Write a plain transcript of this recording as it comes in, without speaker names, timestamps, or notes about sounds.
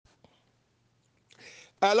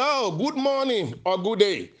Hello, good morning or good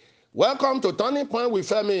day. Welcome to Turning Point with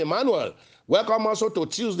Femi Emmanuel. Welcome also to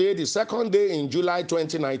Tuesday, the second day in July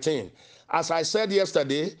 2019. As I said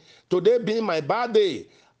yesterday, today being my birthday,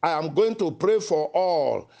 I am going to pray for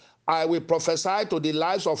all. I will prophesy to the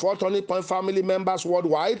lives of all Turning Point family members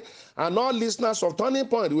worldwide and all listeners of Turning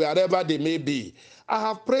Point wherever they may be. I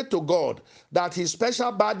have prayed to God that his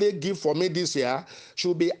special birthday gift for me this year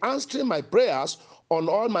should be answering my prayers on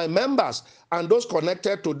all my members and those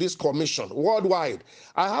connected to this commission worldwide.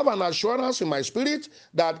 I have an assurance in my spirit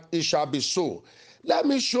that it shall be so. Let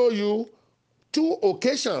me show you two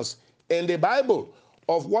occasions in the Bible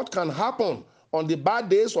of what can happen on the bad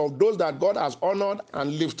days of those that God has honored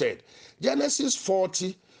and lifted. Genesis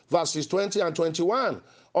 40, verses 20 and 21.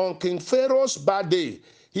 On King Pharaoh's bad day,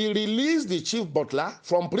 he released the chief butler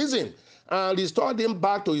from prison and restored him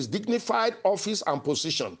back to his dignified office and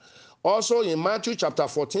position. Also in Matthew chapter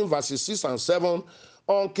 14, verses 6 and 7,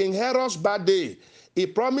 on King Herod's bad day, he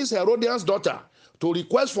promised Herodian's daughter to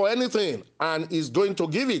request for anything and is going to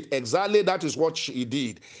give it. Exactly that is what he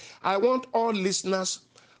did. I want all listeners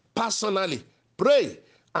personally pray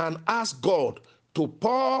and ask God to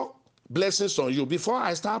pour blessings on you. Before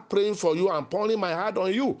I start praying for you and pouring my heart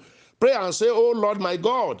on you, pray and say, oh Lord my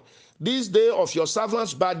God, this day of your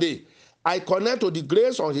servant's birthday, I connect to the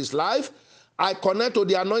grace on his life. I connect to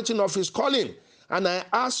the anointing of his calling. And I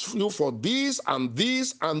ask you for this and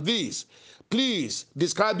this and this. Please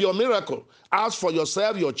describe your miracle. Ask for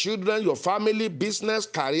yourself, your children, your family, business,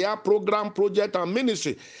 career, program, project, and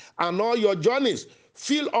ministry, and all your journeys.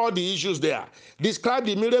 Fill all the issues there. Describe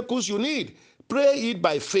the miracles you need. Pray it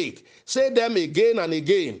by faith. Say them again and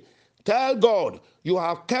again. Tell God, you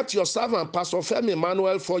have kept your servant, Pastor Femi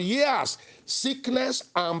Emmanuel, for years, sickness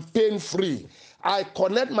and pain free. I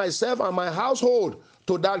connect myself and my household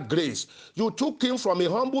to that grace. You took him from a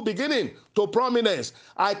humble beginning to prominence.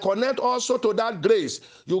 I connect also to that grace.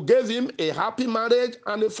 You gave him a happy marriage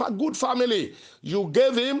and a good family. You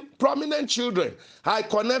gave him prominent children. I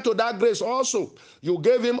connect to that grace also. You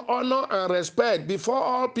gave him honor and respect before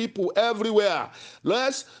all people everywhere.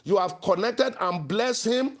 Lord, you have connected and blessed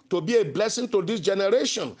him to be a blessing to this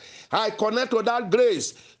generation. I connect to that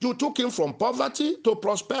grace. You took him from poverty to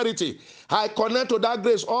prosperity. I connect to that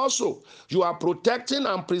grace also. You are protecting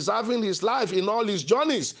and preserving his life in all his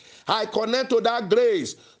journeys. I connect to that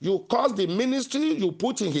grace. You caused the ministry you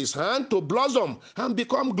put in his hand to blossom and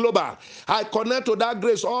become global. I connect to that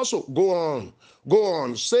grace also. Go on. Go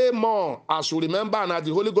on. Say more as you remember and as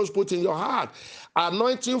the Holy Ghost put in your heart.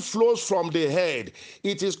 Anointing flows from the head.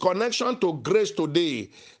 It is connection to grace today.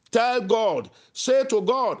 Tell God, say to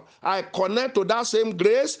God, I connect to that same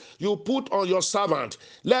grace you put on your servant.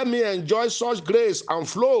 Let me enjoy such grace and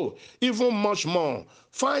flow even much more.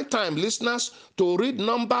 Find time, listeners, to read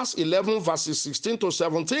Numbers 11, verses 16 to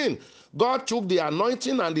 17. God took the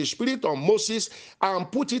anointing and the spirit of Moses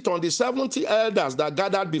and put it on the 70 elders that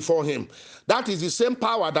gathered before him. That is the same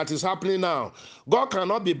power that is happening now. God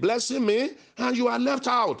cannot be blessing me and you are left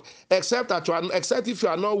out, except if you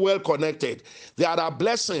are not well connected. There are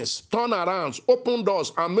blessings, turnarounds, open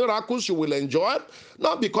doors, and miracles you will enjoy,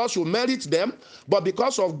 not because you merit them, but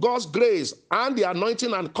because of God's grace and the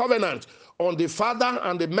anointing and covenant on the father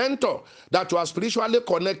and the mentor that you are spiritually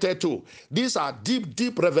connected to. These are deep,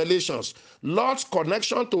 deep revelations. Lord's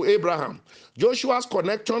connection to Abraham, Joshua's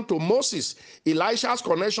connection to Moses, Elisha's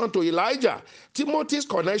connection to Elijah, Timothy's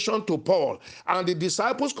connection to Paul, and the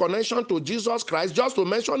disciples' connection to Jesus Christ, just to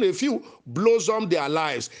mention a few, blossom their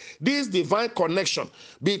lives. This divine connection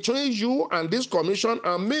between you and this commission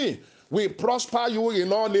and me will prosper you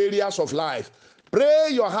in all areas of life. Pray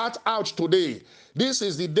your heart out today. This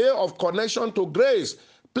is the day of connection to grace.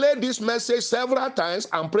 Play this message several times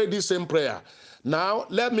and pray this same prayer. Now,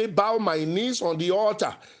 let me bow my knees on the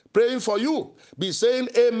altar, praying for you. Be saying,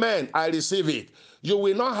 amen, I receive it. You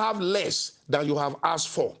will not have less than you have asked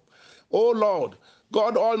for. Oh Lord,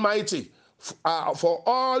 God Almighty, for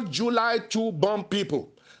all July 2 born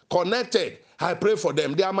people connected, I pray for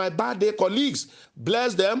them. They are my birthday colleagues.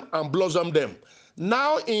 Bless them and blossom them.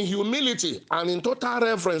 Now, in humility and in total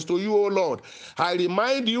reverence to you, O Lord, I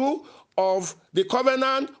remind you of the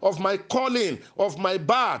covenant of my calling, of my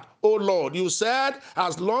birth, O Lord. You said,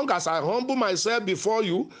 as long as I humble myself before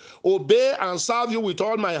you, obey and serve you with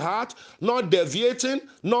all my heart, not deviating,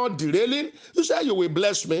 not derailing, you said you will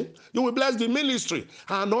bless me. You will bless the ministry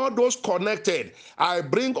and all those connected. I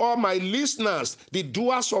bring all my listeners, the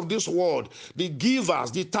doers of this word, the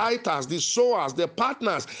givers, the tithers, the sowers, the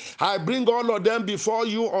partners. I bring all of them before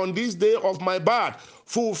you on this day of my birth.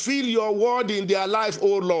 fulfill your word in their life,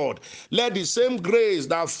 O Lord. Let the same grace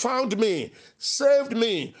that found me, saved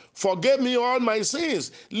me, forgave me all my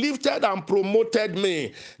sins, lifted and promoted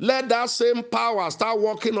me. Let that same power start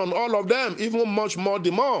working on all of them, even much more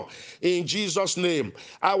the more. In Jesus' name.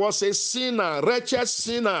 I was a sinner, wretched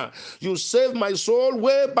sinner. You saved my soul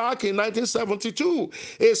way back in 1972.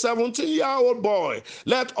 A 17-year-old boy.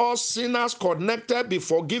 Let all sinners connected be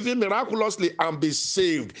forgiven miraculously and be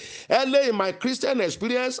saved. Early in my Christian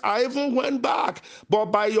experience, I even went back, but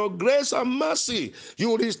by your grace and mercy,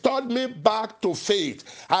 you restored me back to faith.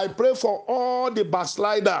 I pray for all the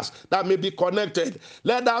backsliders that may be connected.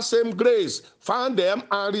 Let that same grace find them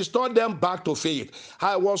and restore them back to faith.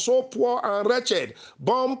 I was so poor and wretched,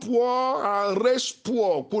 born poor and raised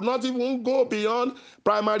poor, could not even go beyond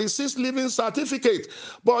primary 6 living certificate.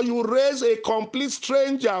 But you raised a complete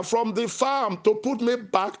stranger from the farm to put me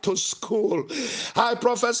back to school. I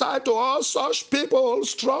prophesy to all such people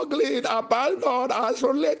struggling, abandoned,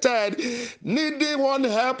 isolated, needing one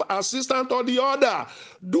help, assistant or the other.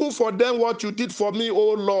 Do for them what you did for me,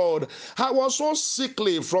 oh Lord. I was so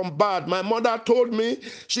sickly from birth. My mother told me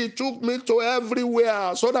she took me to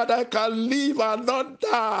everywhere so that I can live and not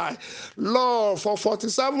die. Lord, for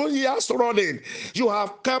 47 years running, you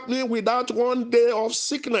have kept me without one day of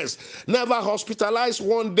sickness, never hospitalized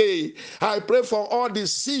one day. I pray for all the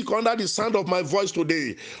sick under the sound of my voice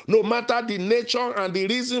today. No matter the nature and the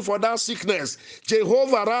reason for that sickness,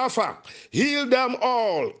 Jehovah Rapha, heal them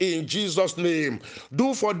all in Jesus' name.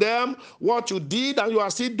 Do for them what you did and you are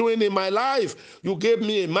still doing in my life. You gave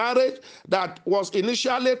me a marriage that was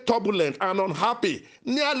initially turbulent and unhappy,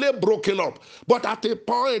 nearly broken up. But at a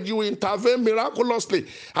point, you intervened miraculously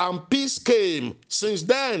and peace came. Since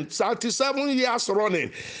then, 37 years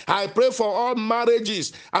running, I pray for all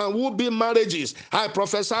marriages and would-be marriages. I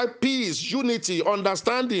prophesy peace, unity,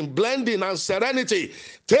 understanding, blending, and serenity.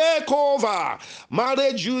 Take over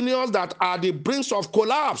marriage unions that are the brinks of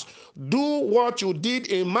collapse. Do what you did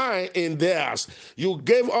in mine in theirs. You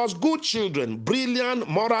gave us good children, brilliant,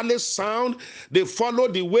 morally sound. They follow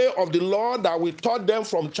the way of the Lord that we taught them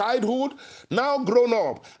from childhood, now grown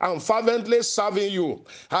up and fervently serving you.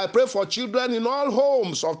 I pray for children in all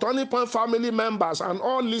homes of Turning Point family members and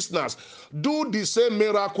all listeners. Do the same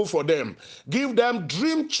miracle for them. Give them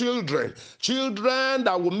dream children, children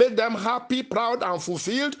that will make them happy, proud, and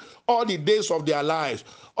fulfilled all the days of their lives.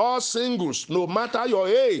 All singles, no matter your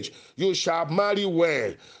age, you shall marry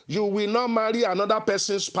well. You will not marry another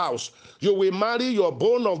person's spouse. You will marry your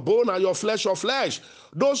bone of bone and your flesh of flesh.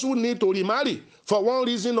 Those who need to remarry for one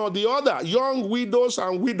reason or the other, young widows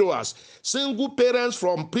and widowers, single parents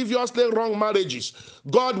from previously wrong marriages,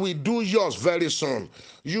 God will do yours very soon.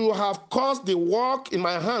 You have caused the work in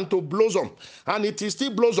my hand to blossom, and it is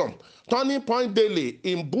still blossom. Turning Point Daily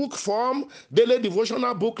in book form, daily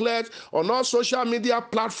devotional booklet, on all social media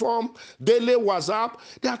platform, daily WhatsApp.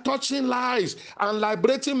 They are touching lives and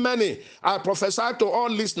liberating many. I prophesy to all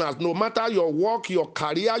listeners, no matter your work, your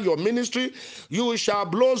career, your ministry, you shall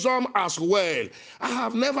blossom as well. I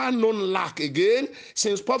have never known lack again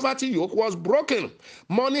since poverty yoke was broken.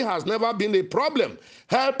 Money has never been a problem.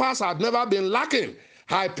 Helpers have never been lacking.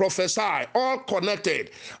 I prophesy, all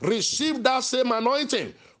connected, receive that same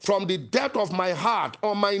anointing. From the depth of my heart,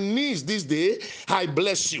 on my knees this day, I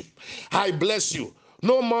bless you. I bless you.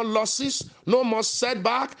 No more losses, no more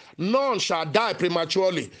setback, none shall die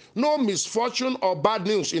prematurely. No misfortune or bad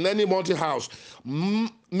news in any multi-house.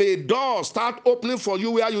 May doors start opening for you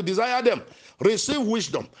where you desire them. Receive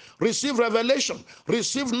wisdom, receive revelation,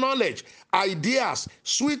 receive knowledge, ideas,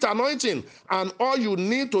 sweet anointing, and all you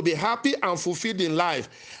need to be happy and fulfilled in life.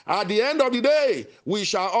 At the end of the day, we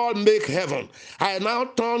shall all make heaven. I now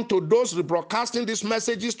turn to those rebroadcasting these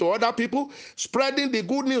messages to other people, spreading the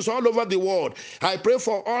good news all over the world. I pray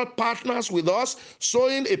for all partners with us,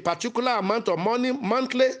 sowing a particular amount of money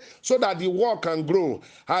monthly so that the work can grow.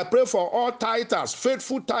 I pray for all tithers,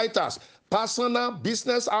 faithful tithers, personal,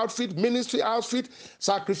 business outfit, ministry outfit,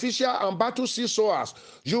 sacrificial and battle sea sowers.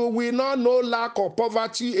 You will not know lack or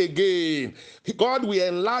poverty again. God will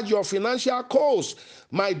enlarge your financial coast.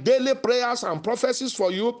 My daily prayers and prophecies for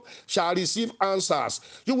you shall receive answers.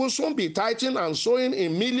 You will soon be tithing and sowing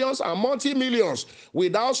in millions and multi-millions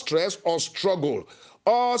without stress or struggle.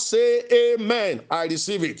 All say amen. I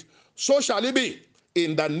receive it. So shall it be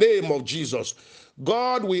in the name of Jesus.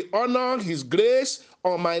 God will honor his grace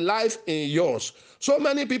on my life in yours. So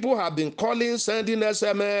many people have been calling, sending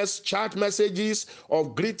SMS, chat messages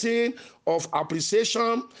of greeting, of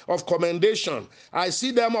appreciation, of commendation. I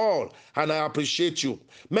see them all and I appreciate you.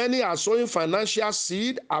 Many are sowing financial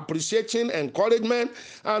seed, appreciating encouragement,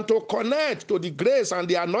 and to connect to the grace and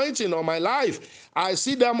the anointing on my life. I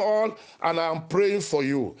see them all and I'm praying for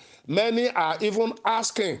you. Many are even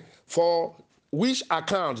asking for which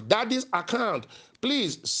account, daddy's account.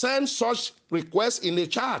 Please send such requests in the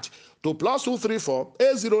chat to +234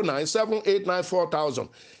 809 789 4000.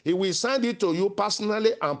 He will send it to you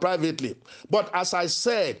personally and privately. But as I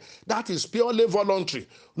said, that is purely voluntary.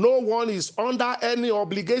 No one is under any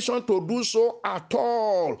obligation to do so at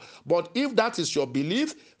all. But if that is your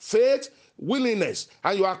belief, faith, willingness,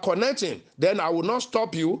 and you are connecting, then I will not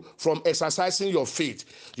stop you from exercising your faith.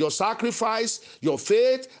 Your sacrifice, your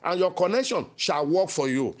faith, and your connection shall work for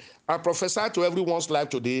you. I prophesy to everyone's life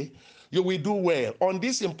today, you will do well. On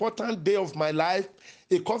this important day of my life,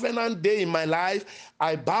 a covenant day in my life,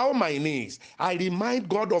 I bow my knees. I remind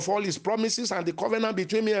God of all his promises and the covenant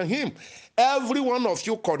between me and him. Every one of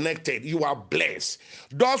you connected, you are blessed.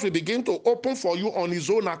 Doors will begin to open for you on his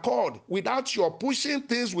own accord. Without your pushing,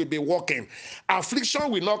 things will be working. Affliction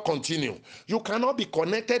will not continue. You cannot be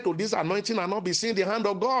connected to this anointing and not be seeing the hand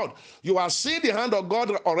of God. You are seeing the hand of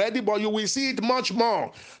God already, but you will see it much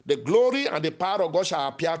more. The glory and the power of God shall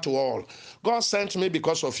appear to all. God sent me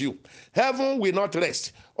because of you. Heaven will not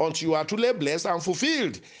rest until you are truly blessed and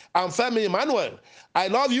fulfilled. I'm Femi Emmanuel. I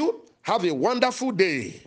love you. Have a wonderful day.